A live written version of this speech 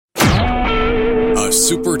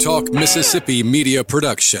SuperTalk Mississippi Media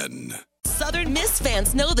Production. Southern Miss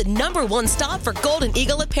fans know the #1 stop for Golden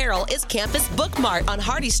Eagle apparel is Campus Bookmart on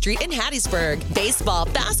Hardy Street in Hattiesburg. Baseball,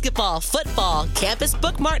 basketball, football, Campus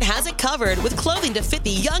Bookmart has it covered with clothing to fit the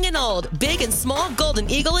young and old, big and small Golden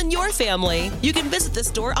Eagle in your family. You can visit the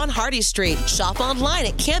store on Hardy Street, shop online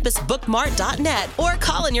at campusbookmart.net, or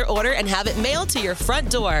call in your order and have it mailed to your front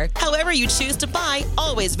door. However you choose to buy,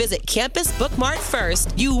 always visit Campus Bookmart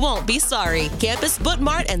first. You won't be sorry. Campus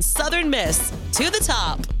Bookmart and Southern Miss. To the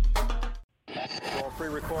top. I'll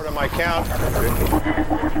pre-record on my count.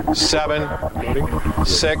 7,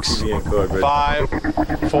 6, 5,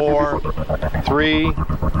 4, 3,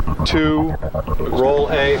 2. Roll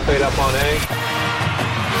A, fade up on A.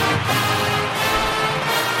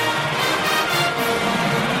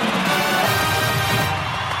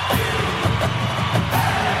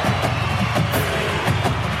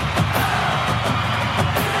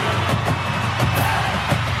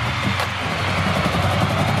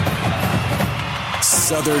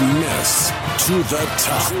 Southern Miss to the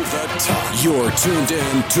top. You're tuned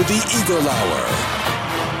in to the Eagle Hour.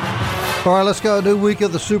 All right, let's go. A new week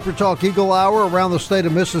of the SuperTalk Eagle Hour around the state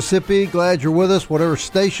of Mississippi. Glad you're with us. Whatever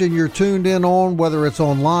station you're tuned in on, whether it's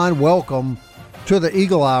online, welcome to the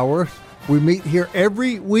Eagle Hour. We meet here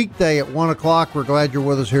every weekday at 1 o'clock. We're glad you're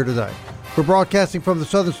with us here today. We're broadcasting from the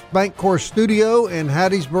Southern Bank Course studio in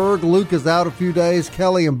Hattiesburg. Luke is out a few days.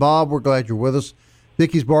 Kelly and Bob, we're glad you're with us.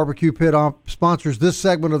 Dickey's Barbecue Pit sponsors this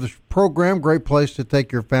segment of the program. Great place to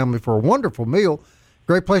take your family for a wonderful meal.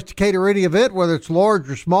 Great place to cater any event, whether it's large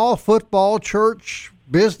or small, football, church,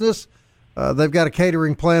 business. They've got a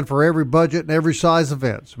catering plan for every budget and every size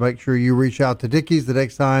event. So make sure you reach out to Dickey's the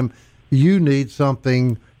next time you need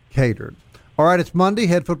something catered. All right, it's Monday.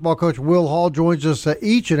 Head football coach Will Hall joins us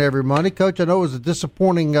each and every Monday. Coach, I know it was a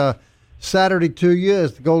disappointing Saturday to you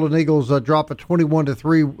as the Golden Eagles drop a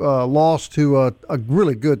 21-3 loss to a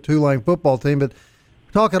really good Tulane football team. But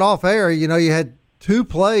talking off air, you know, you had two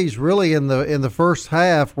plays really in the first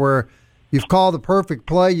half where you've called the perfect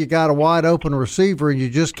play, you got a wide open receiver, and you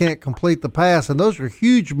just can't complete the pass. And those are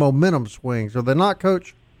huge momentum swings, are they not,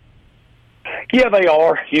 Coach? Yeah, they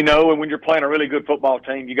are. You know, and when you're playing a really good football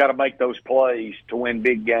team, you got to make those plays to win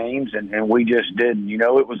big games, and we just didn't. You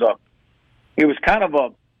know, it was kind of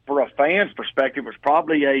a, for a fan's perspective, it was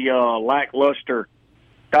probably a lackluster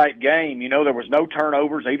type game. You know, there was no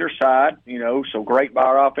turnovers either side, you know, so great by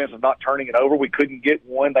our offense of not turning it over. We couldn't get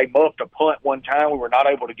one. They muffed a punt one time. We were not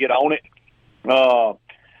able to get on it.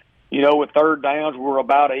 You know, with third downs, we were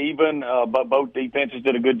about even, but both defenses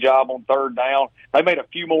did a good job on third down. They made a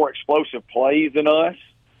few more explosive plays than us.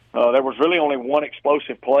 There was really only one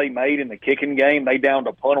explosive play made in the kicking game. They downed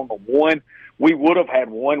a punt on the 1. We would have had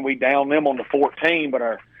one. We downed them on the 14, but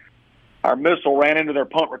our missile ran into their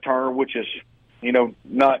punt return, which is, you know,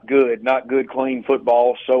 not good, clean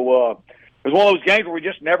football. So it was one of those games where we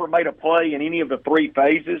just never made a play in any of the three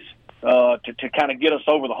phases to kind of get us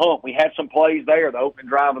over the hump. We had some plays there, the opening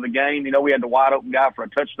drive of the game. You know, we had the wide open guy for a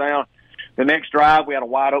touchdown. The next drive, we had a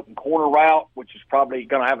wide open corner route, which is probably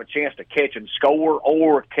going to have a chance to catch and score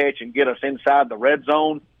or catch and get us inside the red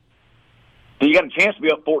zone. So you got a chance to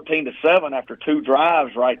be up 14-7 after two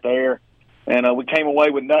drives right there. And we came away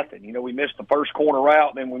with nothing. You know, we missed the first corner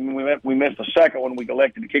route, and then we missed the second one. We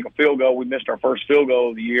elected to kick a field goal. We missed our first field goal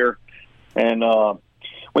of the year. And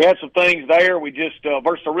we had some things there. We just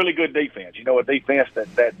versus a really good defense. You know, a defense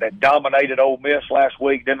that dominated Ole Miss last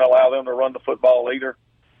week, didn't allow them to run the football either.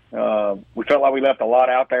 We felt like we left a lot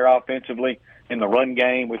out there offensively in the run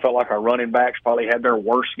game. We felt like our running backs probably had their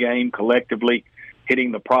worst game collectively,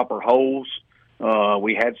 hitting the proper holes.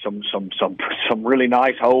 We had some really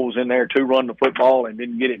nice holes in there to run the football and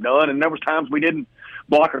didn't get it done. And there was times we didn't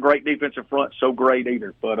block a great defensive front so great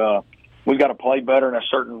either. But we've got to play better, and that's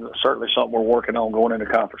certainly something we're working on going into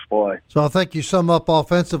conference play. So I think you sum up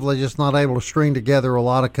offensively, just not able to string together a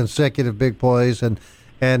lot of consecutive big plays and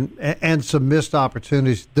some missed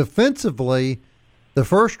opportunities. Defensively, the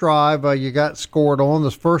first drive you got scored on. The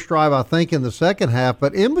first drive, I think, in the second half.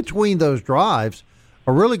 But in between those drives,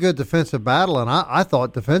 a really good defensive battle, and I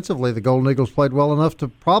thought defensively the Golden Eagles played well enough to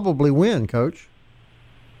probably win, Coach.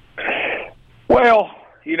 Well,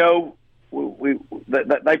 you know,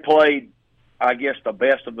 they played, I guess, the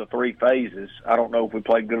best of the three phases. I don't know if we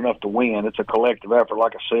played good enough to win. It's a collective effort.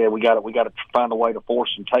 Like I said, we got to find a way to force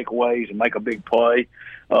some takeaways and make a big play.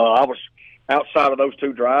 I was outside of those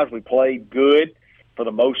two drives. We played good for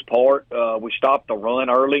the most part. We stopped the run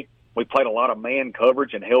early. We played a lot of man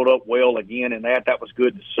coverage and held up well again in that. That was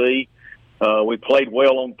good to see. We played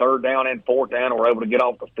well on third down and fourth down and were able to get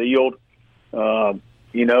off the field.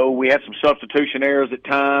 You know, we had some substitution errors at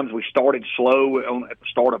times. We started slow at the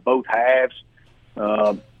start of both halves,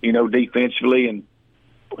 you know, defensively. And,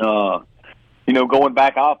 you know, going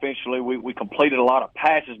back offensively, we completed a lot of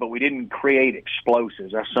passes, but we didn't create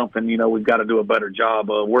explosives. That's something, you know, we've got to do a better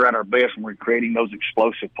job of. We're at our best when we're creating those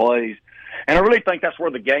explosive plays. And I really think that's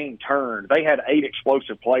where the game turned. They had 8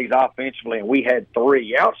 explosive plays offensively, and we had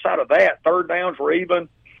 3. Outside of that, third downs were even.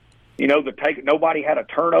 You know, nobody had a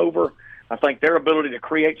turnover. I think their ability to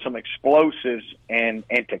create some explosives and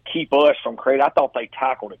to keep us from creating, I thought they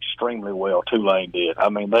tackled extremely well. Tulane did. I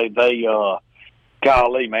mean, they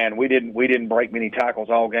golly, man, we didn't break many tackles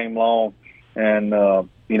all game long, and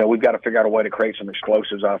you know, we've got to figure out a way to create some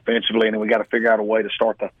explosives offensively, and then we got to figure out a way to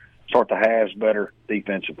start the halves better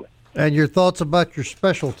defensively. And your thoughts about your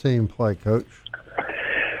special team play, Coach?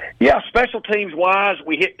 Yeah, special teams wise,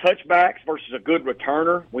 we hit touchbacks versus a good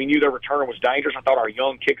returner. We knew their returner was dangerous. I thought our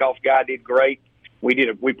young kickoff guy did great. We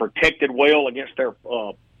protected well against their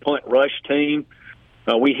punt rush team.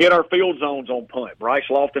 We hit our field zones on punt. Bryce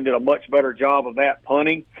Lofton did a much better job of that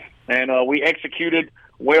punting, and we executed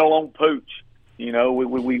well on pooch. You know,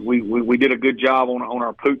 we did a good job on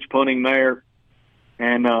our pooch punting there,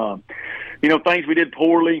 and you know, things we did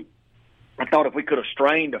poorly. I thought if we could have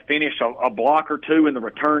strained to finish a block or two in the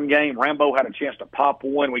return game, Rambo had a chance to pop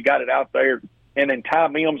one. We got it out there. And then Ty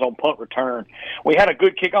Mims on punt return. We had a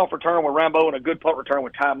good kickoff return with Rambo and a good punt return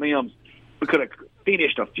with Ty Mims. We could have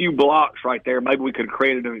finished a few blocks right there. Maybe we could have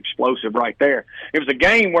created an explosive right there. It was a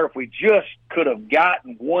game where if we just could have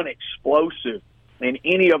gotten one explosive in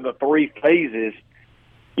any of the 3 phases,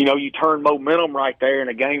 you know, you turn momentum right there in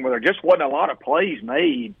a game where there just wasn't a lot of plays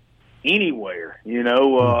made anywhere, you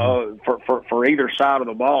know, for either side of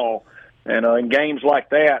the ball. And in games like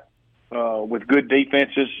that, with good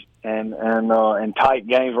defenses and tight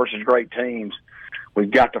games versus great teams, we've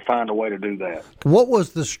got to find a way to do that. What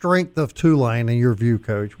was the strength of Tulane in your view,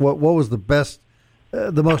 Coach? What was the best,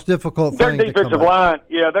 the most difficult thing? Their defensive line,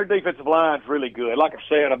 their defensive line's really good. Like I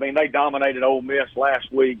said, I mean, they dominated Ole Miss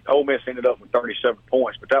last week. Ole Miss ended up with 37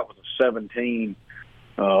 points, but that was a 17.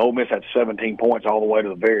 Ole Miss had 17 points all the way to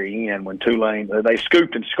the very end when Tulane, they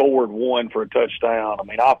scooped and scored 1 for a touchdown. I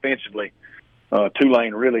mean, offensively,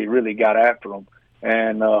 Tulane really got after them.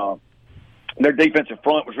 And their defensive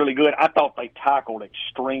front was really good. I thought they tackled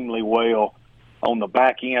extremely well on the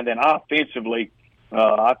back end. And offensively,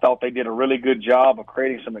 I thought they did a really good job of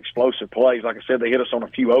creating some explosive plays. Like I said, they hit us on a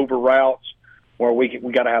few over routes where we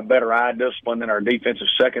got to have better eye discipline than our defensive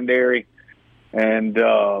secondary. And,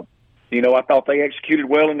 you know, I thought they executed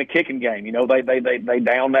well in the kicking game. You know, they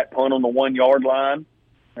downed that punt on the 1-yard line,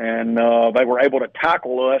 and they were able to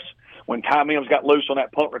tackle us when Ty Mims got loose on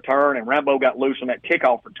that punt return and Rambo got loose on that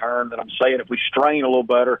kickoff return. That I'm saying if we strain a little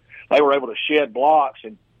better, they were able to shed blocks.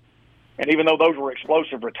 And even though those were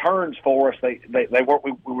explosive returns for us, we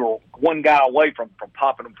were one guy away from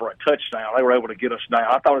popping them for a touchdown. They were able to get us down.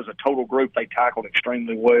 I thought as a total group they tackled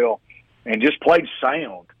extremely well and just played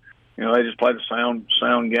sound. You know, they just played a sound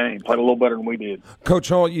game, played a little better than we did. Coach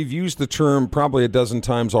Hall, you've used the term probably a dozen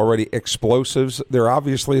times already, explosives. There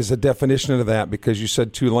obviously is a definition of that because you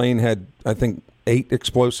said Tulane had, I think, 8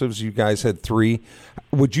 explosives. You guys had 3.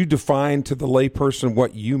 Would you define to the layperson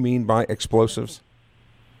what you mean by explosives?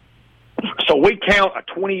 So we count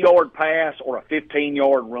a 20-yard pass or a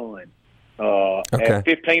 15-yard run. At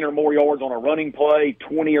 15 or more yards on a running play,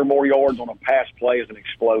 20 or more yards on a pass play is an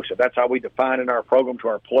explosive. That's how we define in our program to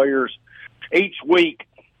our players. Each week,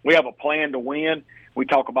 we have a plan to win. We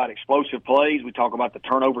talk about explosive plays. We talk about the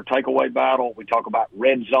turnover takeaway battle. We talk about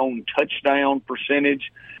red zone touchdown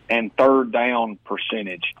percentage and third down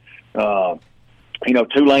percentage. You know,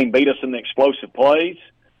 Tulane beat us in the explosive plays,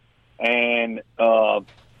 and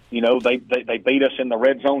you know, they beat us in the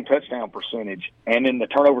red zone touchdown percentage. And then the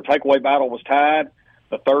turnover takeaway battle was tied.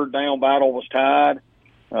 The third down battle was tied.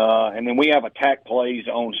 And then we have attack plays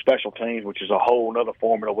on special teams, which is a whole other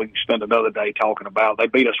formula we can spend another day talking about. They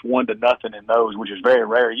beat us 1-0 in those, which is very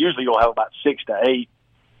rare. Usually you'll have about 6 to 8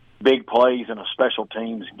 big plays in a special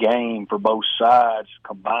teams game for both sides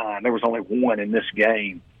combined. There was only 1 in this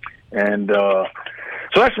game. And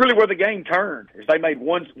so that's really where the game turned. Is they made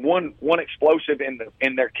one explosive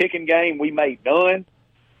in their kicking game. We made none,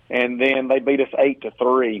 and then they beat us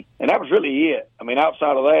 8-3, and that was really it. I mean,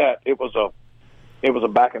 outside of that, it was a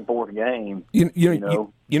back and forth game. You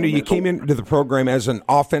came into the program as an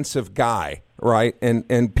offensive guy, right?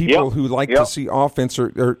 And people who like to see offense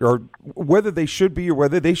or whether they should be or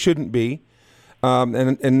whether they shouldn't be.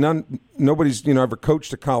 Nobody's ever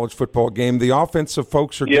coached a college football game. The offensive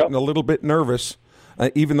folks are getting a little bit nervous,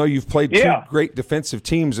 even though you've played 2 great defensive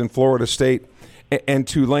teams in Florida State and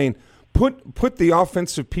Tulane. put the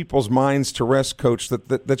offensive people's minds to rest, Coach,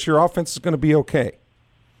 that your offense is going to be okay.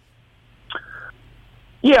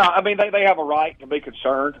 Yeah, I mean they have a right to be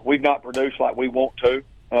concerned. We've not produced like we want to.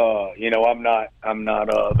 I'm not.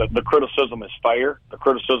 The criticism is fair. The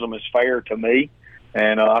criticism is fair to me,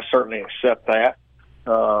 and I certainly accept that.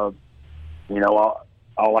 All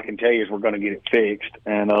I can tell you is we're going to get it fixed,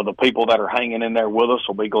 and the people that are hanging in there with us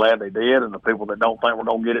will be glad they did, and the people that don't think we're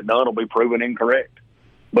going to get it done will be proven incorrect.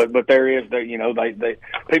 But there is they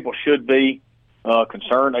people should be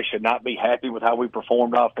concerned. They should not be happy with how we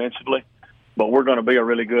performed offensively. But we're going to be a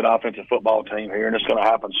really good offensive football team here, and it's going to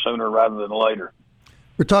happen sooner rather than later.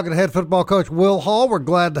 We're talking to head football coach Will Hall. We're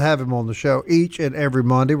glad to have him on the show each and every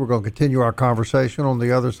Monday. We're going to continue our conversation on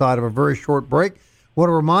the other side of a very short break. Want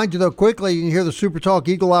to remind you, though, quickly, you can hear the SuperTalk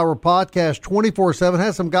Eagle Hour podcast 24/7.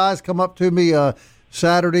 Had some guys come up to me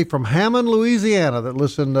Saturday from Hammond, Louisiana, that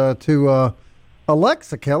listened to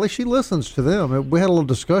Alexa, Kelly. She listens to them. We had a little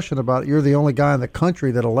discussion about it. You're the only guy in the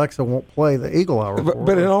country that Alexa won't play the Eagle Hour for.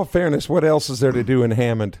 But in all fairness, what else is there to do in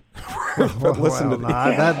Hammond?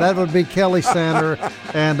 That would be Kelly Sander,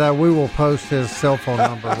 and we will post his cell phone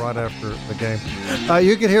number right after the game.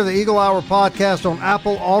 You can hear the Eagle Hour podcast on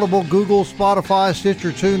Apple, Audible, Google, Spotify,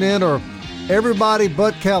 Stitcher, TuneIn, or everybody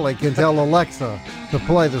but Kelly can tell Alexa to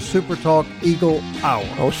play the SuperTalk Eagle Hour.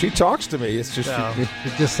 Oh, she talks to me. It's just it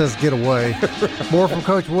just says get away. More from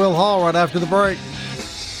Coach Will Hall right after the break.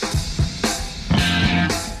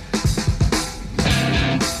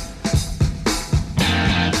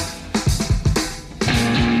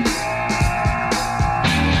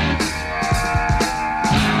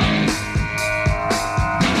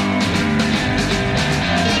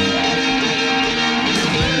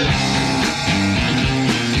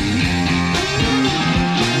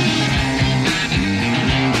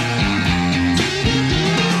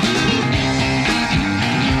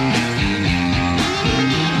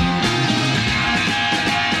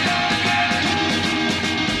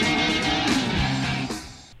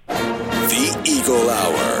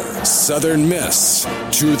 Southern Miss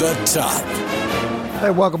to the top.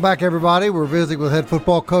 Hey, welcome back, everybody. We're visiting with head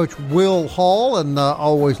football coach Will Hall, and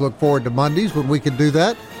always look forward to Mondays when we can do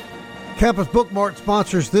that. Campus Bookmart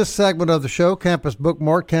sponsors this segment of the show. Campus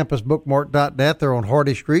Bookmart, campusbookmart.net. They're on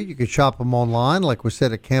Hardy Street. You can shop them online, like we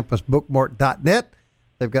said, at campusbookmart.net.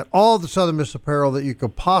 They've got all the Southern Miss apparel that you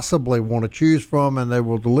could possibly want to choose from, and they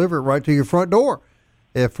will deliver it right to your front door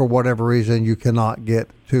if, for whatever reason, you cannot get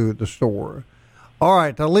to the store. All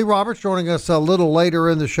right, Lee Roberts joining us a little later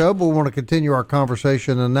in the show, but we want to continue our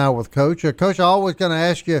conversation and now with Coach. Coach, I'm always going to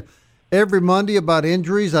ask you every Monday about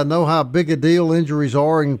injuries. I know how big a deal injuries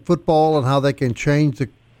are in football and how they can change the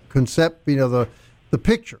concept, the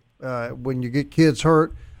picture when you get kids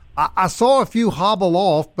hurt. I saw a few hobble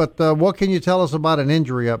off, but what can you tell us about an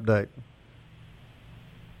injury update?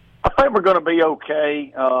 I think we're going to be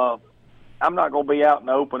okay. I'm not going to be out in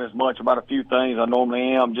the open as much about a few things I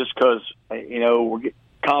normally am, just because, we're getting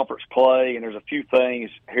conference play, and there's a few things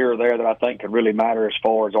here or there that I think could really matter as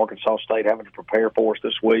far as Arkansas State having to prepare for us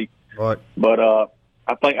this week. Right. But I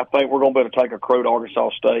think we're going to be able to take a crew to Arkansas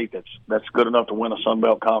State that's good enough to win a Sun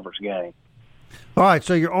Belt Conference game. All right,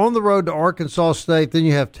 so you're on the road to Arkansas State, then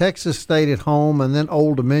you have Texas State at home, and then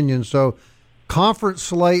Old Dominion. So conference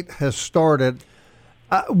slate has started.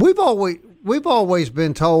 We've always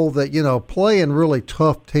been told that, playing really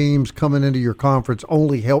tough teams coming into your conference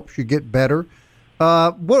only helps you get better.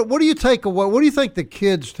 What do you take away? What do you think the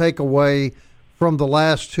kids take away from the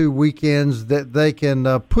last two weekends that they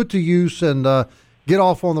can put to use and get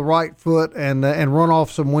off on the right foot and run off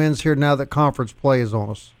some wins here now that conference play is on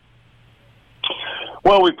us?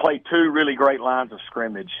 Well, we played two really great lines of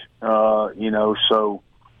scrimmage, so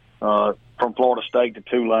from Florida State to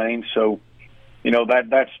Tulane. So,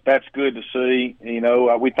 that's good to see.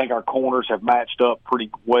 We think our corners have matched up pretty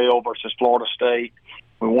well versus Florida State.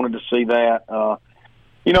 We wanted to see that.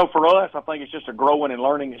 For us, I think it's just a growing and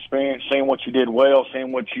learning experience, seeing what you did well,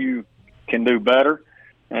 seeing what you can do better.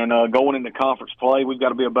 And going into conference play, we've got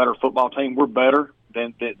to be a better football team. We're better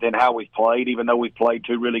than how we've played, even though we've played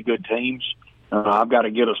two really good teams. I've got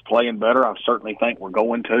to get us playing better. I certainly think we're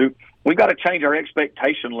going to. We've got to change our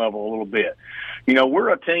expectation level a little bit. We're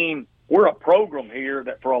a team, we're a program here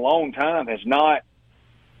that for a long time has not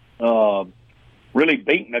really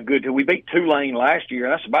beaten a good team. We beat Tulane last year,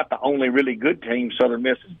 and that's about the only really good team Southern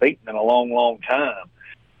Miss has beaten in a long, long time.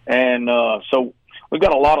 And so we've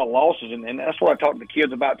got a lot of losses, and that's what I talk to the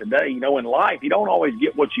kids about today. In life, you don't always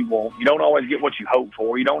get what you want. You don't always get what you hope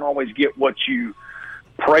for. You don't always get what you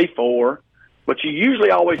pray for. But you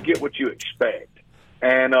usually always get what you expect.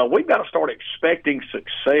 And we've got to start expecting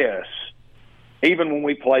success even when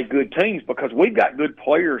we play good teams, because we've got good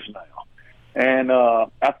players now. And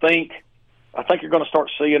I think you're going to start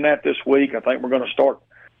seeing that this week. I think we're going to start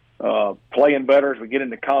playing better as we get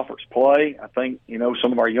into conference play. I think,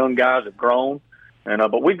 some of our young guys have grown.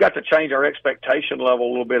 But we've got to change our expectation level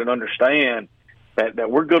a little bit and understand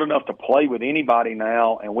that we're good enough to play with anybody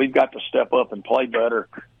now, and we've got to step up and play better,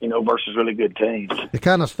 versus really good teams. It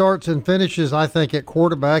kind of starts and finishes, I think, at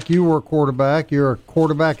quarterback. You were a quarterback. You're a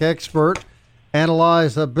quarterback expert.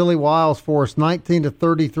 Analyze Billy Wiles for us, 19 to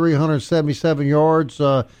 30, 377 yards,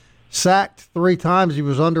 sacked 3 times. He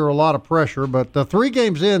was under a lot of pressure. But 3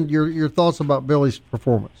 games in, your thoughts about Billy's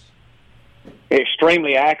performance?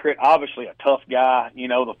 Extremely accurate, obviously a tough guy.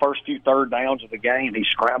 The first few third downs of the game, he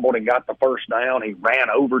scrambled and got the first down. He ran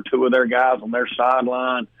over 2 of their guys on their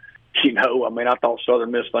sideline. I thought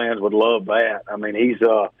Southern Miss fans would love that. He's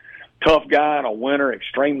a tough guy and a winner,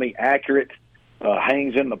 extremely accurate,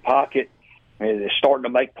 hangs in the pocket, and is starting to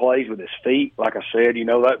make plays with his feet. Like I said,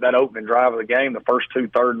 that opening drive of the game, the first 2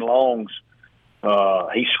 third and longs,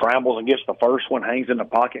 he scrambles and gets the first one, hangs in the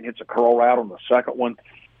pocket, and hits a curl route on the second one.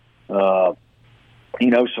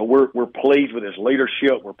 So we're pleased with his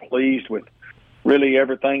leadership. We're pleased with really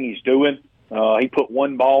everything he's doing. He put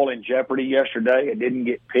 1 ball in jeopardy yesterday. It didn't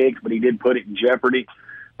get picked, but he did put it in jeopardy.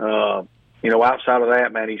 Outside of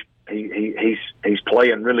that, man, he's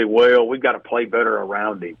playing really well. We've got to play better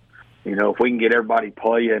around him. If we can get everybody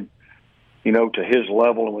playing, to his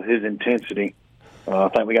level and with his intensity, I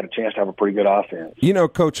think we got a chance to have a pretty good offense.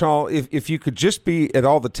 Coach Hall, if you could just be at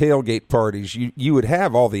all the tailgate parties, you would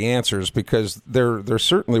have all the answers, because they're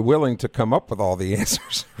certainly willing to come up with all the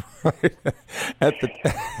answers. Right?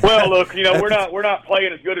 Well, look, we're not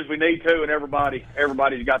playing as good as we need to, and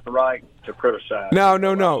everybody's got the right to criticize. No.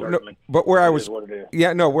 But where I was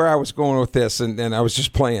going with this, and I was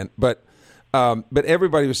just playing, but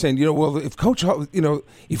everybody was saying, well, if Coach Hall,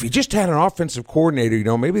 if you just had an offensive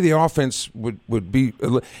coordinator, maybe the offense would be.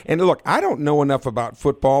 And look, I don't know enough about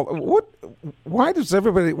football. Why is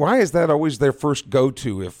that always their first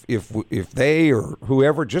go-to? If they or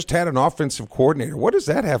whoever just had an offensive coordinator, what does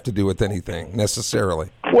that have to do with anything necessarily?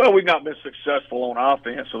 Well, we've not been successful on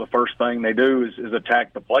offense, so the first thing they do is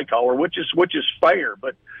attack the play caller, which is fair.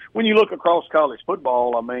 But when you look across college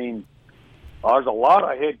football, there's a lot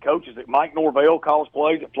of head coaches. Mike Norvell calls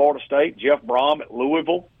plays at Florida State, Jeff Brom at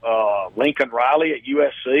Louisville, Lincoln Riley at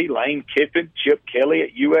USC, Lane Kiffin, Chip Kelly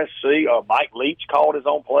at USC, Mike Leach called his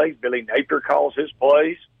own plays, Billy Napier calls his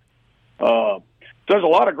plays. So there's a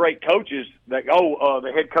lot of great coaches that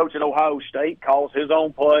the head coach at Ohio State calls his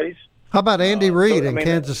own plays. How about Andy Reid in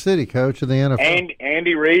Kansas City, coach of the NFL?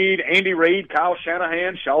 Andy Reid, Kyle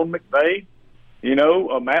Shanahan, Sean McVay,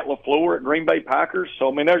 Matt LaFleur at Green Bay Packers.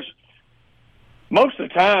 So, there's most of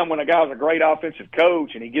the time when a guy's a great offensive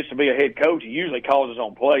coach and he gets to be a head coach, he usually calls his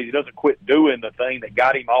own plays. He doesn't quit doing the thing that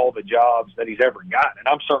got him all the jobs that he's ever gotten. And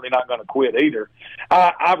I'm certainly not going to quit either.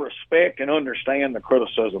 I respect and understand the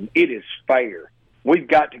criticism. It is fair. We've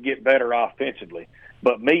got to get better offensively.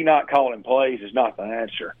 But me not calling plays is not the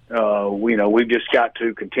answer. We've just got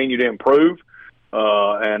to continue to improve.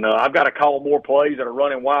 And I've got to call more plays that are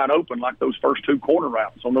running wide open, like those first 2 corner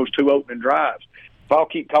routes on those 2 opening drives. If I'll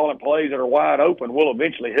keep calling plays that are wide open, we'll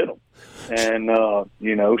eventually hit them. And,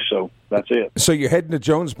 so that's it. So you're heading to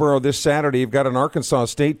Jonesboro this Saturday. You've got an Arkansas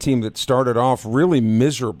State team that started off really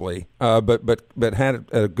miserably, but had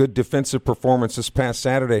a good defensive performance this past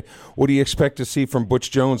Saturday. What do you expect to see from Butch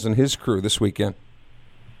Jones and his crew this weekend?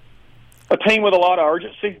 A team with a lot of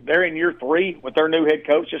urgency. They're in year 3 with their new head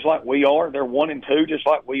coach, just like we are. They're 1-2, just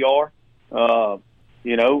like we are.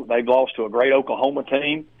 They've lost to a great Oklahoma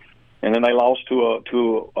team. And then they lost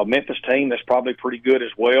to a Memphis team that's probably pretty good as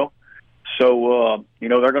well. So, they're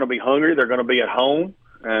going to be hungry. They're going to be at home.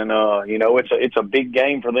 And, it's a big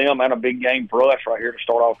game for them and a big game for us right here to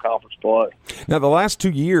start off conference play. Now, the last 2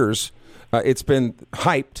 years, it's been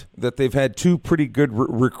hyped that they've had 2 pretty good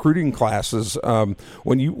recruiting classes.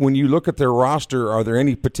 When you look at their roster, are there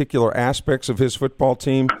any particular aspects of his football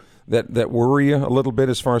team that worry you a little bit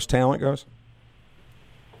as far as talent goes?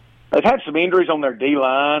 They've had some injuries on their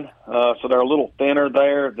D-line, so they're a little thinner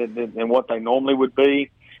there than what they normally would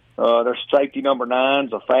be. Their safety number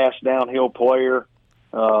 9's a fast downhill player.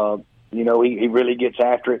 He really gets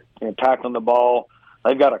after it and tackling the ball.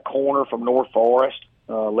 They've got a corner from North Forest,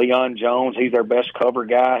 Leon Jones. He's their best cover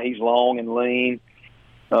guy. He's long and lean.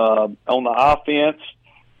 On the offense,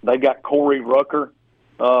 they've got Corey Rucker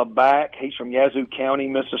back. He's from Yazoo County,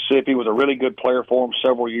 Mississippi. Was a really good player for him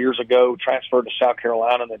several years ago. Transferred to South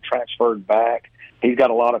Carolina and then transferred back. He's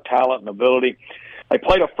got a lot of talent and ability. They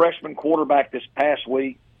played a freshman quarterback this past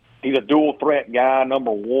week. He's a dual threat guy,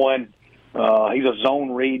 number 1. He's a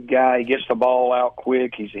zone read guy. He gets the ball out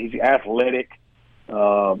quick. He's athletic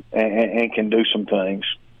and can do some things.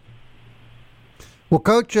 Well,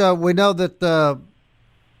 Coach, we know that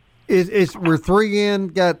we're 3 in,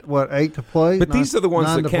 got, 8 to play? But these are the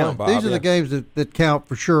ones that count, Bob. These are the games that count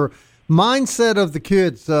for sure. Mindset of the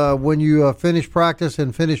kids when you finish practice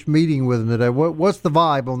and finish meeting with them today, what's the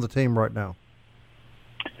vibe on the team right now?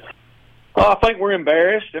 I think we're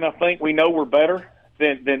embarrassed, and I think we know we're better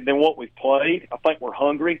than what we've played. I think we're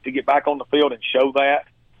hungry to get back on the field and show that.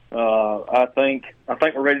 I think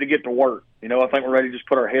we're ready to get to work. I think we're ready to just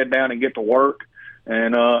put our head down and get to work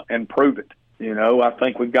and prove it. I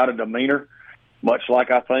think we've got a demeanor, much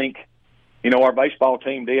like I think, our baseball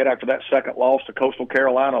team did after that second loss to Coastal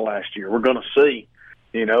Carolina last year. We're going to see,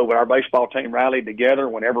 but our baseball team rallied together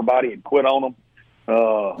when everybody had quit on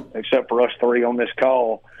them, except for us 3 on this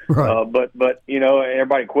call. Right. But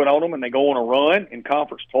everybody quit on them, and they go on a run in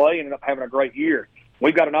conference play and end up having a great year.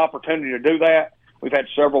 We've got an opportunity to do that. We've had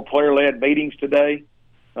several player-led meetings today.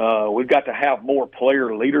 We've got to have more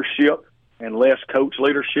player leadership and less coach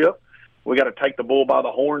leadership. We got to take the bull by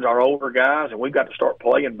the horns, our older guys, and we've got to start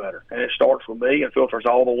playing better. And it starts with me and filters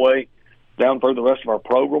all the way down through the rest of our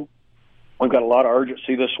program. We've got a lot of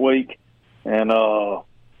urgency this week, and we're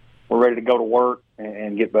ready to go to work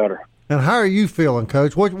and get better. And how are you feeling,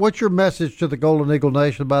 Coach? What's your message to the Golden Eagle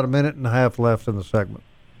Nation? About a minute and a half left in the segment.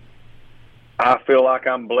 I feel like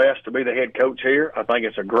I'm blessed to be the head coach here. I think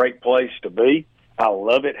it's a great place to be. I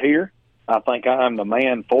love it here. I think I'm the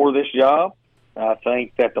man for this job. I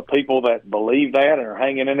think that the people that believe that and are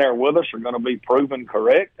hanging in there with us are going to be proven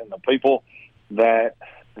correct, and the people that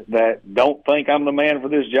don't think I'm the man for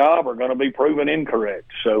this job are going to be proven incorrect.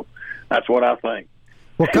 So that's what I think.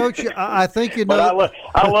 Well, Coach, I think you know. But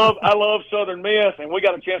I love Southern Miss, and we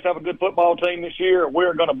got a chance to have a good football team this year.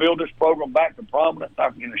 We're going to build this program back to prominence.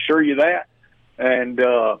 I can assure you that. And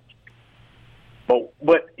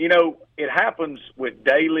but it happens with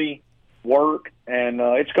daily work, and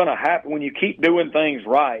it's going to happen when you keep doing things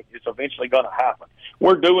right. It's eventually going to happen.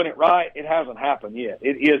 We're doing it right. It hasn't happened yet.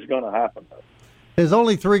 It is going to happen, though. There's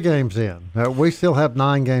only 3 games in. We still have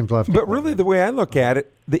 9 games left. But really, the way I look at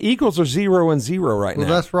it, the Eagles are 0-0 right now.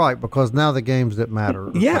 Well, that's right, because now the games that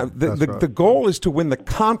matter. Yeah, the goal is to win the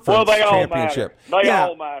conference championship. They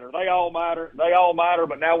all matter,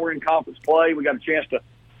 but now we're in conference play. We got a chance to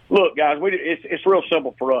look, guys. It's real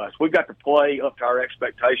simple for us. We've got to play up to our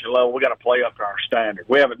expectation level. We got to play up to our standard.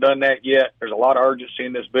 We haven't done that yet. There's a lot of urgency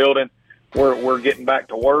in this building. We're getting back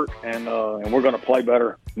to work, and we're going to play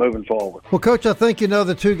better moving forward. Well, Coach, I think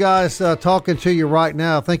the 2 guys talking to you right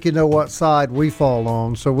now. I think you know what side we fall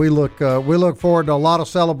on. So we look forward to a lot of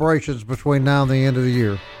celebrations between now and the end of the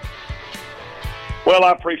year. Well,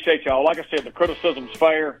 I appreciate y'all. Like I said, the criticism's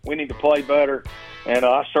fair. We need to play better, and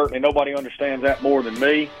nobody understands that more than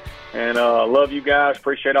me. And love you guys.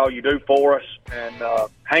 Appreciate all you do for us. And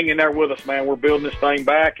hang in there with us, man. We're building this thing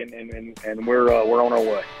back, and we're on our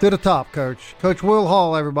way. To the top, Coach. Coach Will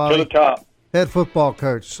Hall, everybody. To the top. Head football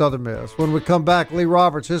coach, Southern Miss. When we come back, Lee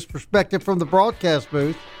Roberts, his perspective from the broadcast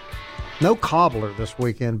booth. No cobbler this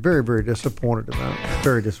weekend. Very, very disappointed about it.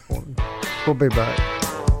 Very disappointed. We'll be back.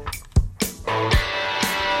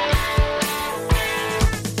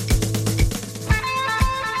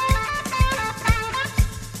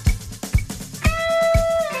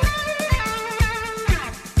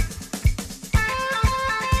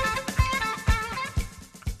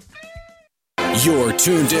 You're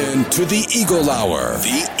tuned in to the Eagle Hour.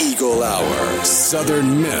 The Eagle Hour.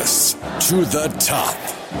 Southern Miss to the top.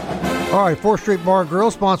 All right, 4th Street Bar and Grill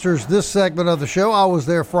sponsors this segment of the show. I was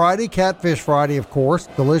there Friday, Catfish Friday, of course.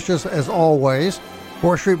 Delicious as always.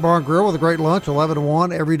 4th Street Bar and Grill with a great lunch, 11 to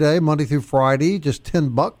 1 every day, Monday through Friday, just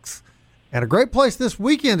 $10. And a great place this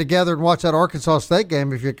weekend to gather and watch that Arkansas State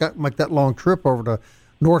game. If you make that long trip over to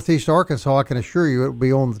Northeast Arkansas, I can assure you it will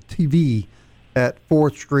be on the TV at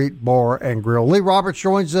 4th Street Bar and Grill. Lee Roberts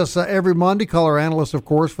joins us every Monday, color analyst, of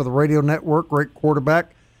course, for the radio network, great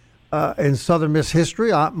quarterback in Southern Miss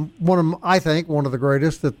history. I think one of the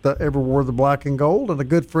greatest that ever wore the black and gold, and a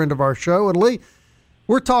good friend of our show. And Lee,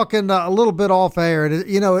 we're talking a little bit off air. And,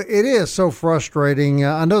 it is so frustrating.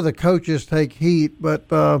 I know the coaches take heat,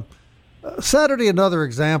 but Saturday, another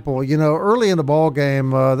example. Early in the ball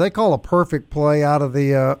game, they call a perfect play out of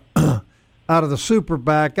the super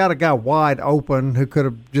back, got a guy wide open who could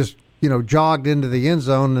have just, jogged into the end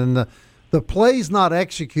zone, and the play's not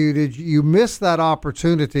executed. You miss that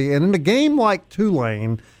opportunity. And in a game like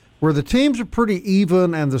Tulane, where the teams are pretty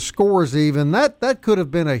even and the score is even, that could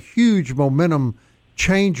have been a huge momentum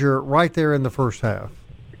changer right there in the first half.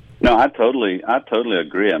 No, I totally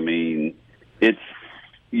agree. I mean, it's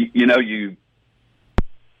you.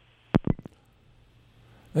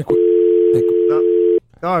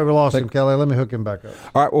 All right, we lost him, Kelly. Let me hook him back up.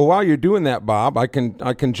 All right. Well, while you're doing that, Bob, I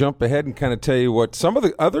can jump ahead and kind of tell you what some of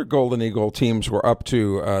the other Golden Eagle teams were up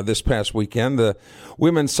to this past weekend. The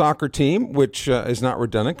women's soccer team, which is not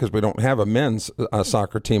redundant because we don't have a men's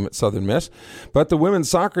soccer team at Southern Miss, but the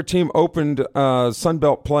women's soccer team opened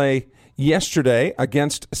Sunbelt play yesterday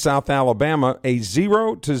against South Alabama, a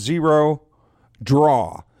 0-0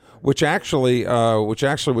 draw. Which actually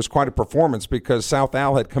was quite a performance because South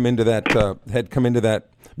Al had come into that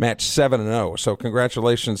match 7-0. So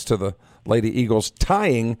congratulations to the Lady Eagles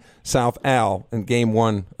tying South Al in Game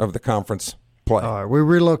 1 of the conference play. All right, we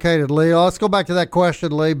relocated Lee. Let's go back to that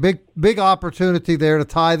question, Lee. Big opportunity there to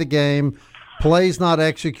tie the game. Plays not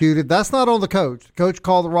executed. That's not on the coach. The coach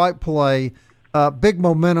called the right play. Big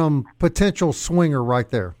momentum, potential swinger right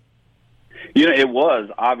there. It was,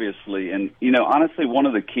 obviously. And, honestly, one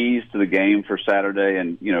of the keys to the game for Saturday,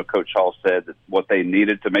 and, Coach Hall said that what they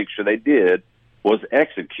needed to make sure they did was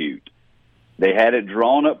execute. They had it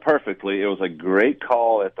drawn up perfectly. It was a great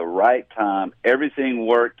call at the right time. Everything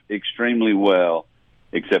worked extremely well,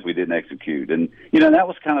 except we didn't execute. And, that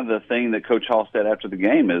was kind of the thing that Coach Hall said after the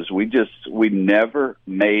game is we never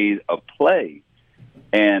made a play.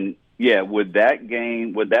 And, would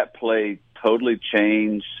that play totally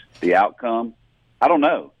change the outcome? I don't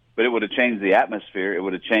know, but it would have changed the atmosphere. It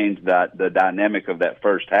would have changed the dynamic of that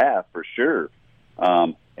first half for sure.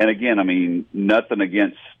 And again, nothing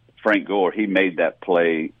against Frank Gore. He made that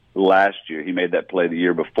play last year. He made that play the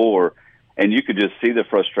year before, and you could just see the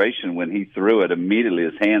frustration when he threw it. Immediately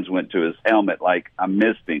his hands went to his helmet like, I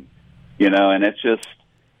missed him, and it's just,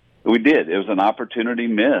 we did. It was an opportunity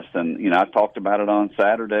missed, and, I talked about it on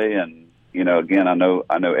Saturday, and, again, I know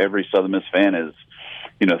every Southern Miss fan is,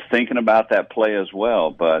 thinking about that play as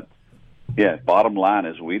well. But, bottom line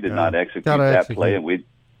is we did not execute that play, and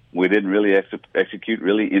we didn't really execute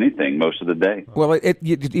really anything most of the day. Well,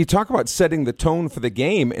 you talk about setting the tone for the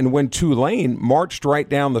game, and when Tulane marched right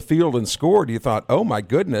down the field and scored, you thought, oh, my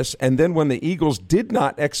goodness. And then when the Eagles did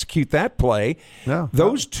not execute that play,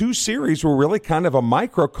 those two series were really kind of a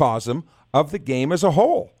microcosm of the game as a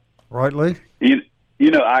whole. Right, Lee?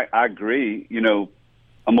 I agree.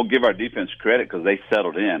 I'm going to give our defense credit because they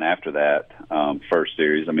settled in after that first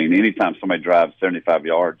series. Anytime somebody drives 75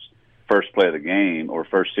 yards first play of the game or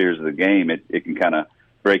first series of the game, it can kind of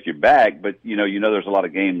break your back. But, there's a lot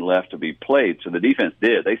of game left to be played. So the defense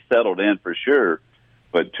did. They settled in for sure.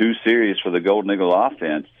 But two series for the Golden Eagle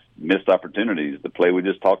offense, missed opportunities. The play we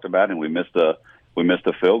just talked about, and we missed a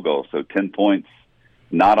field goal. So 10 points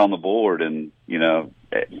not on the board, and,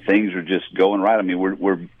 things are just going right.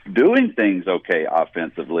 We're doing things okay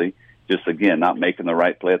offensively, just, again, not making the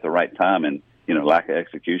right play at the right time and, lack of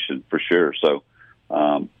execution for sure. So,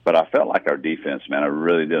 but I felt like our defense, man, I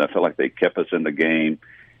really did. I felt like they kept us in the game.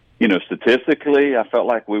 Statistically, I felt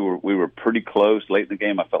like we were pretty close late in the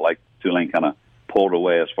game. I felt like Tulane kind of pulled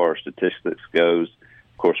away as far as statistics goes.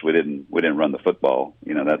 Of course, we didn't run the football.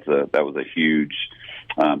 That was a huge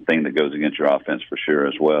thing that goes against your offense for sure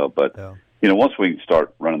as well. But once we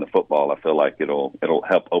start running the football, I feel like it'll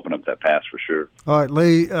help open up that pass for sure. All right,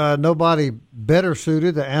 Lee. Nobody better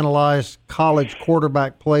suited to analyze college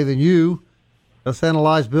quarterback play than you. Let's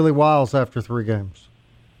analyze Billy Wiles after 3 games.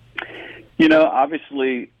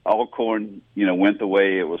 Obviously, Alcorn, went the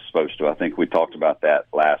way it was supposed to. I think we talked about that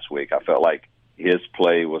last week. I felt like his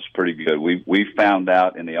play was pretty good. We found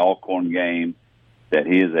out in the Alcorn game that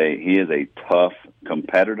he is a tough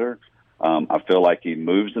competitor. I feel like he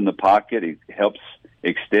moves in the pocket. He helps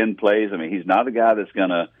extend plays. He's not a guy that's going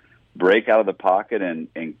to break out of the pocket and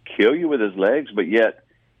kill you with his legs, but yet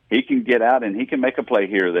he can get out and he can make a play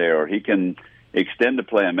here or there, or he can extend the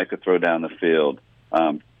play and make a throw down the field.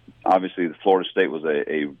 Obviously, the Florida State was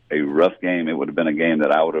a rough game. It would have been a game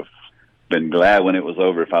that I would have been glad when it was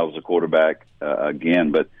over if I was a quarterback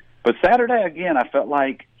again. But Saturday, again, I felt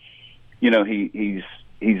like, he's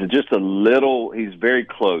just he's very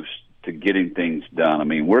close to getting things done.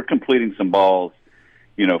 We're completing some balls,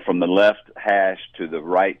 from the left hash to the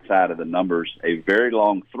right side of the numbers, a very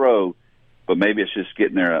long throw, but maybe it's just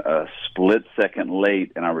getting there a split second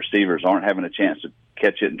late and our receivers aren't having a chance to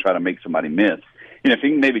catch it and try to make somebody miss. If he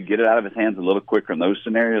can maybe get it out of his hands a little quicker in those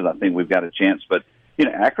scenarios, I think we've got a chance. But,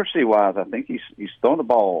 accuracy-wise, I think he's throwing the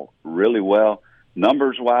ball really well.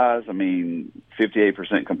 Numbers-wise,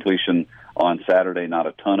 58% completion on Saturday, not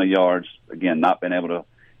a ton of yards. Again, not been able to,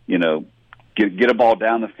 get a ball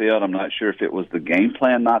down the field. I'm not sure if it was the game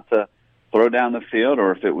plan not to throw down the field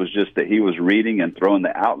or if it was just that he was reading and throwing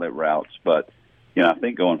the outlet routes. But, I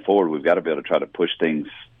think going forward, we've got to be able to try to push things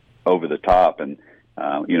over the top. And,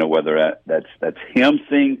 Whether that's him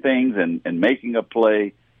seeing things and making a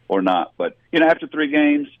play or not. But, after 3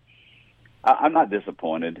 games, I'm not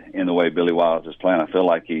disappointed in the way Billy Wiles is playing. I feel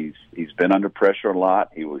like he's been under pressure a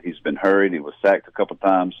lot. He's been hurried. He was sacked a couple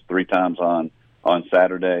times, 3 times on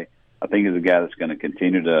Saturday. I think he's a guy that's going to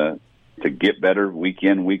continue to get better week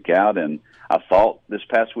in, week out. And I thought this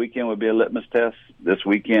past weekend would be a litmus test. This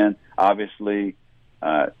weekend, obviously,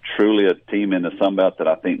 truly a team in the Sun Belt that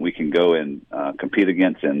I think we can go and compete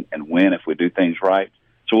against and win if we do things right.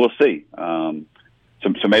 So we'll see.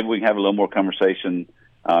 So maybe we can have a little more conversation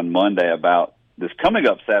on Monday about this coming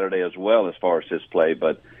up Saturday as well as far as his play.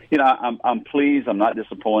 But, I'm pleased. I'm not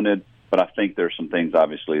disappointed. But I think there's some things,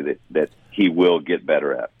 obviously, that he will get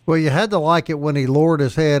better at. Well, you had to like it when he lowered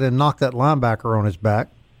his head and knocked that linebacker on his back.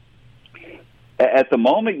 At the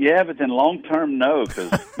moment, yeah, but then long term, no,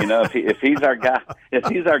 because if he's our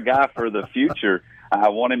guy for the future, I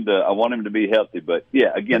want him to be healthy. But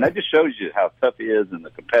yeah, again, that just shows you how tough he is and the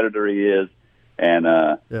competitor he is, and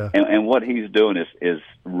what he's doing is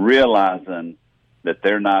realizing that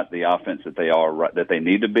they're not the offense that they are, that they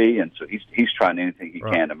need to be, and so he's trying anything he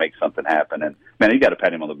can to make something happen. And man, you got to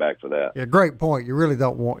pat him on the back for that. Yeah, great point. You really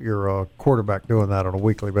don't want your quarterback doing that on a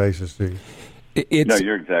weekly basis, do you? No,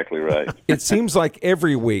 you're exactly right. It seems like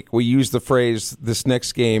every week we use the phrase, this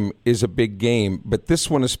next game is a big game, but this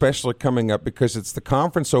one especially coming up because it's the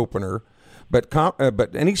conference opener, but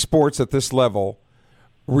any sports at this level,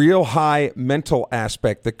 real high mental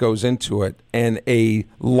aspect that goes into it, and a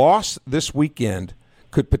loss this weekend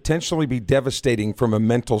could potentially be devastating from a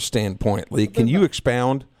mental standpoint. Lee, can you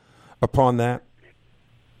expound upon that?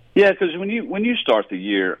 Yeah, because when you start the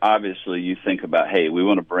year, obviously you think about, hey, we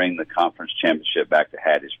want to bring the conference championship back to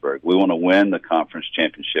Hattiesburg. We want to win the conference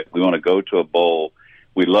championship. We want to go to a bowl.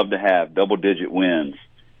 We'd love to have double-digit wins.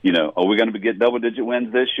 Are we going to get double-digit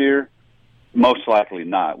wins this year? Most likely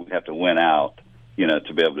not. We'd have to win out,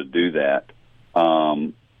 to be able to do that.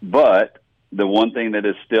 But the one thing that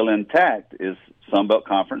is still intact is Sun Belt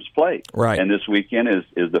Conference play. Right. And this weekend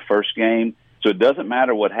is the first game. So it doesn't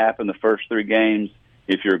matter what happened the first 3 games.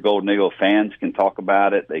 If you're Golden Eagle, fans can talk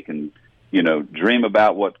about it. They can, dream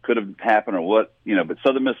about what could have happened or what, but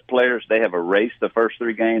Southern Miss players, they have erased the first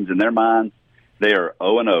 3 games in their minds. They are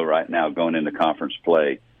 0-0 right now going into conference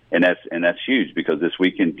play. And that's huge because this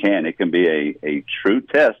weekend it can be a true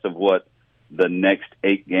test of what the next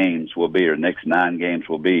 8 games will be or next 9 games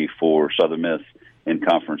will be for Southern Miss in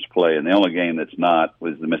conference play. And the only game that's not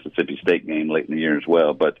was the Mississippi State game late in the year as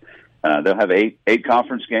well. But they'll have eight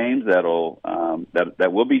conference games that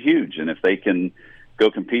will be huge. And if they can go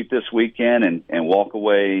compete this weekend and walk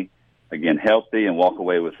away, again, healthy and walk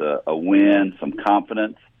away with a win, some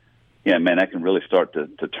confidence, yeah, man, that can really start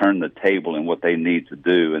to turn the table in what they need to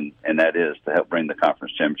do, and that is to help bring the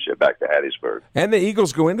conference championship back to Hattiesburg. And the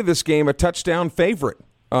Eagles go into this game a touchdown favorite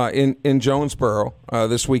in Jonesboro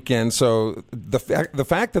this weekend. So the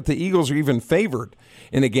fact that the Eagles are even favored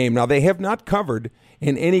in a game, now they have not covered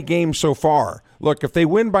in any game so far. Look, if they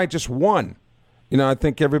win by just 1, I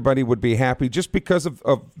think everybody would be happy just because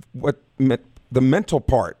of what the mental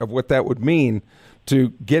part of what that would mean to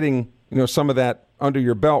getting some of that under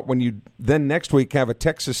your belt when you then next week have a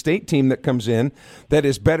Texas State team that comes in that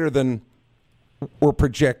is better than were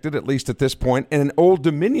projected, at least at this point, and an Old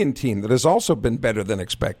Dominion team that has also been better than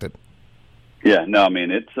expected. Yeah, no, I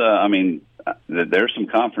mean, there's some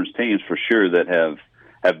conference teams for sure that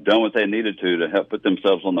have done what they needed to help put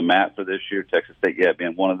themselves on the map for this year. Texas State,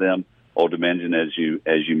 being one of them, Old Dominion, as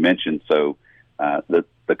you mentioned. So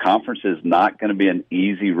the conference is not going to be an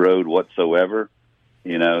easy road whatsoever.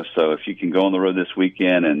 So if you can go on the road this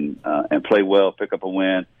weekend and play well, pick up a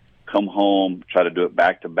win, come home, try to do it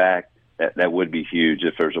back to back, that would be huge.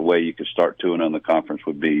 If there's a way you could start 2-0 in the conference,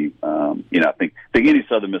 would be, I think any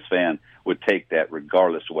Southern Miss fan would take that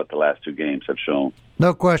regardless of what the last 2 games have shown.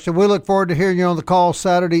 No question. We look forward to hearing you on the call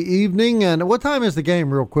Saturday evening. And what time is the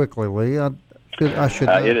game, real quickly, Lee? I should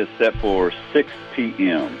know. It is set for 6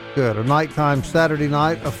 p.m. Good. A nighttime Saturday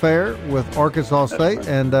night affair with Arkansas State. Right.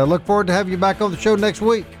 And look forward to having you back on the show next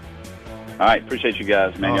week. All right. Appreciate you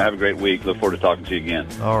guys, man. You have a great week. Look forward to talking to you again.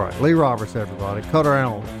 All right. Lee Roberts, everybody. Color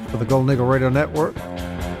analyst for the Golden Eagle Radio Network.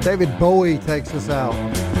 David Bowie takes us out.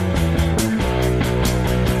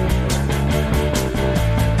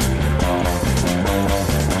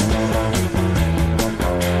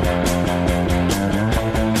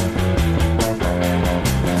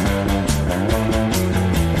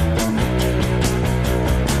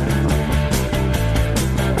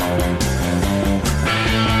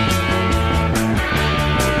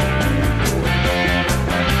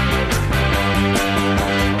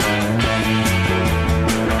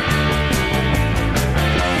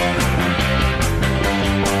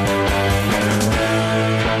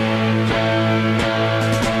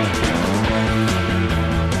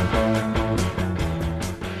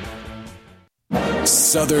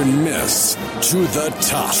 Southern Miss to the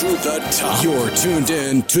top. To the top. You're tuned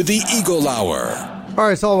in to the Eagle Hour. All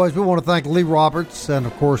right, as always, we want to thank Lee Roberts and,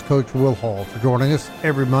 of course, Coach Will Hall for joining us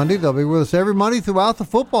every Monday. They'll be with us every Monday throughout the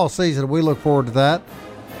football season. We look forward to that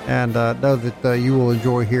and know that you will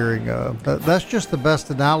enjoy hearing. That's just the best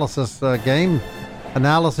analysis, game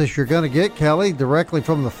analysis you're going to get, Kelly, directly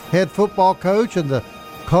from the head football coach and the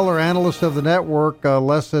color analyst of the network.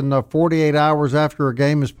 Less than 48 hours after a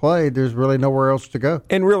game is played, there's really nowhere else to go.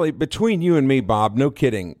 And really, between you and me, Bob, no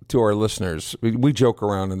kidding to our listeners, we joke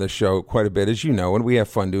around in this show quite a bit, as you know, and we have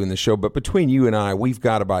fun doing the show. But between you and I, we've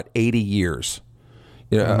got about 80 years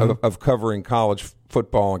of covering college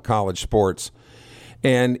football and college sports.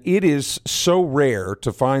 And it is so rare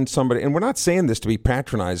to find somebody, and we're not saying this to be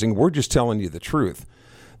patronizing, we're just telling you the truth.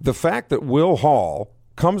 The fact that Will Hall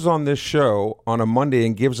comes on this show on a Monday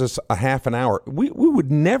and gives us a half an hour, we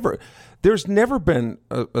would never, there's never been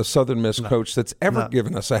a Southern Miss coach that's ever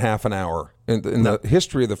given us a half an hour in the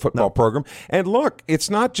history of the football program. And look, it's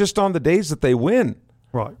not just on the days that they win.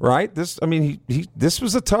 Right. This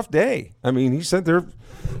was a tough day. I mean, he said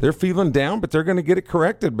they're feeling down, but they're going to get it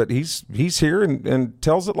corrected. But he's here and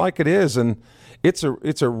tells it like it is, and it's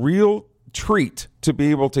a real treat to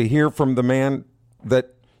be able to hear from the man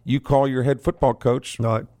that you call your head football coach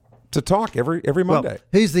to talk every Monday. Well,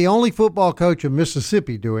 he's the only football coach in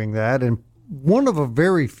Mississippi doing that, and one of a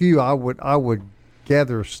very few I would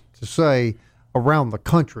gather to say around the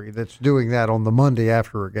country that's doing that on the Monday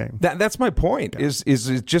after a game. That's my point. Yeah. Is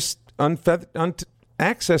it just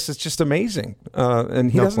access is just amazing,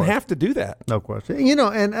 and he doesn't have to do that. No question.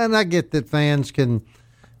 And I get that fans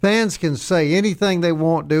can say anything they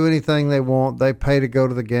want, do anything they want. They pay to go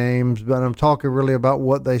to the games, but I'm talking really about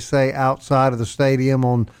what they say outside of the stadium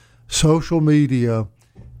on social media.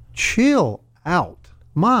 Chill out.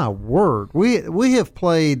 My word. We have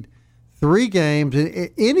played 3 games.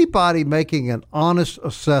 Anybody making an honest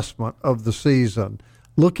assessment of the season,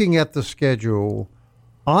 looking at the schedule,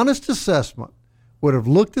 honest assessment, would have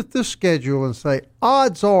looked at the schedule and say,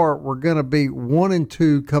 odds are we're going to be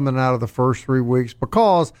 1-2 coming out of the first 3 weeks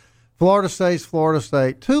because Florida State's Florida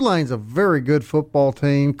State. Tulane's a very good football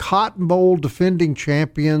team. Cotton Bowl defending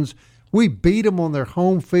champions. We beat them on their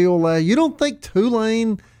home field. You don't think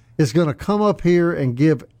Tulane is going to come up here and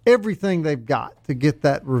give everything they've got to get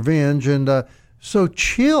that revenge? And so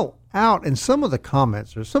chill out. And some of the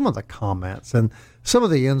comments and some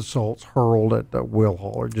of the insults hurled at Will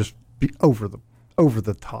Hall are just over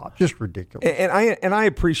the top, just ridiculous. And I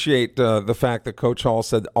appreciate the fact that Coach Hall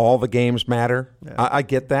said all the games matter. Yeah. I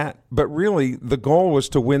get that, but really the goal was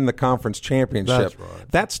to win the conference championship. That's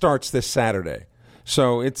right. That starts this Saturday,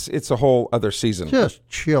 so it's a whole other season. Just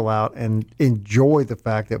chill out and enjoy the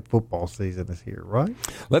fact that football season is here. Right.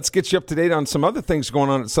 Let's get you up to date on some other things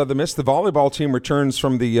going on at Southern Miss. The volleyball team returns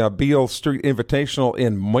from the Beale Street Invitational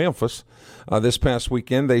in Memphis. This past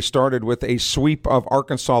weekend, they started with a sweep of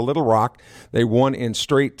Arkansas Little Rock. They won in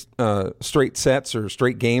straight sets or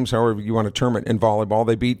straight games, however you want to term it in volleyball.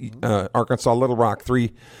 They beat Arkansas Little Rock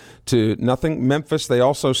 3-0. Memphis, they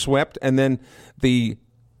also swept, and then the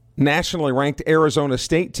nationally ranked Arizona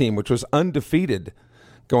State team, which was undefeated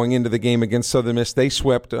going into the game against Southern Miss, they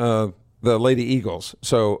swept the Lady Eagles.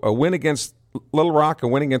 So a win against Little Rock, a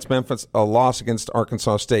win against Memphis, a loss against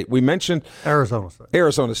Arkansas State. We mentioned Arizona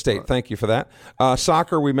State. Right. Thank you for that.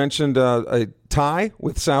 Soccer, we mentioned a tie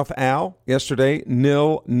with South Al yesterday,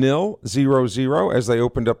 0-0, 0-0, as they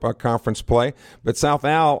opened up conference play. But South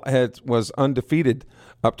Al was undefeated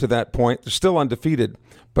up to that point. They're still undefeated,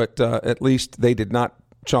 but at least they did not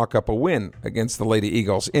chalk up a win against the Lady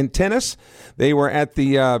Eagles. In tennis, they were at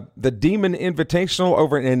the Demon Invitational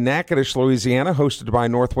over in Natchitoches, Louisiana, hosted by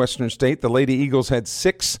Northwestern State. The Lady Eagles had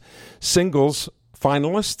 6 singles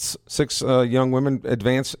finalists. 6 young women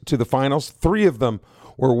advanced to the finals. 3 of them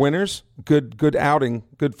were winners. Good outing,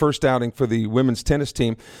 good first outing for the women's tennis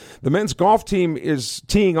team. The men's golf team is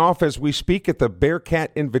teeing off as we speak at the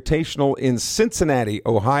Bearcat Invitational in Cincinnati,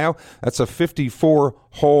 Ohio. That's a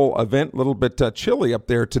 54-hole event. A little bit chilly up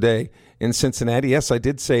there today in Cincinnati. Yes, I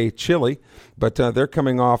did say chilly, but they're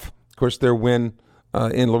coming off, of course, their win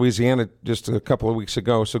in Louisiana just a couple of weeks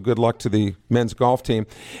ago. So good luck to the men's golf team.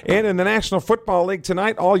 And in the National Football League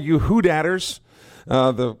tonight, all you Hoodatters,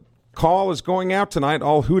 the call is going out tonight.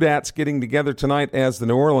 All Hoodats getting together tonight as the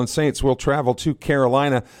New Orleans Saints will travel to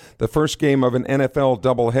Carolina. The first game of an NFL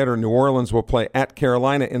doubleheader. New Orleans will play at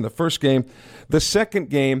Carolina in the first game. The second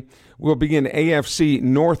game will be an AFC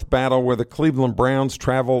North battle where the Cleveland Browns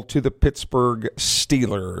travel to the Pittsburgh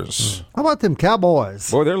Steelers. How about them Cowboys?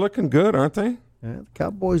 Boy, they're looking good, aren't they? Yeah, the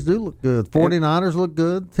Cowboys do look good. 49ers look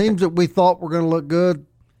good. Teams that we thought were going to look good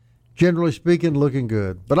generally speaking, looking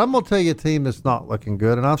good. But I'm going to tell you a team that's not looking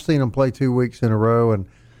good, and I've seen them play 2 weeks in a row, and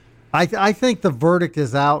I think the verdict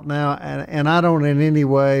is out now, and I don't in any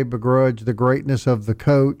way begrudge the greatness of the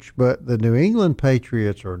coach, but the New England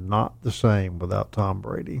Patriots are not the same without Tom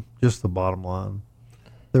Brady. Just the bottom line.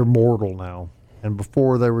 They're mortal now. And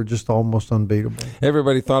before, they were just almost unbeatable.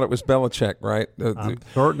 Everybody thought it was Belichick, right? I'm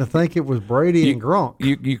starting to think it was Brady and Gronk.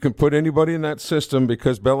 You can put anybody in that system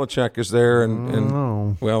because Belichick is there,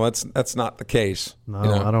 and well, that's not the case. No,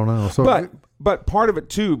 I don't know. So, but part of it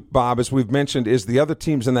too, Bob, as we've mentioned, is the other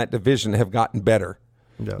teams in that division have gotten better.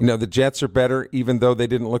 Yeah. The Jets are better, even though they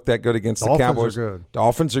didn't look that good against the Cowboys. Are good.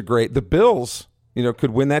 Dolphins are great. The Bills,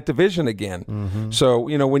 could win that division again. Mm-hmm. So,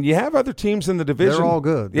 when you have other teams in the division, they're all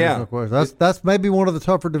good. There's no question. That's maybe one of the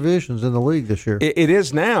tougher divisions in the league this year. It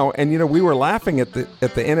is now, and we were laughing at the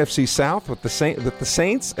NFC South with the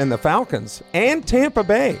Saints and the Falcons and Tampa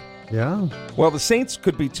Bay. Yeah. Well, the Saints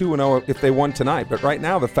could be 2-0 if they won tonight, but right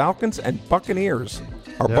now the Falcons and Buccaneers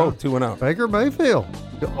are both 2-0. Baker Mayfield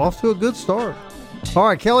off to a good start. All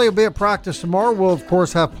right, Kelly will be at practice tomorrow. We'll, of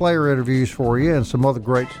course, have player interviews for you and some other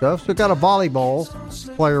great stuff. So we've got a volleyball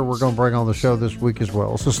player we're going to bring on the show this week as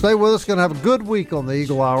well. So stay with us. Going to have a good week on the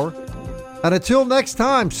Eagle Hour. And until next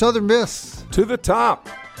time, Southern Miss to the top.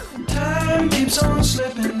 Time keeps on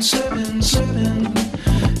slipping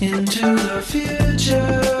into the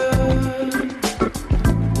future.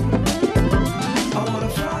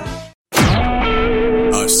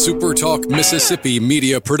 A SuperTalk Mississippi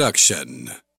Media production.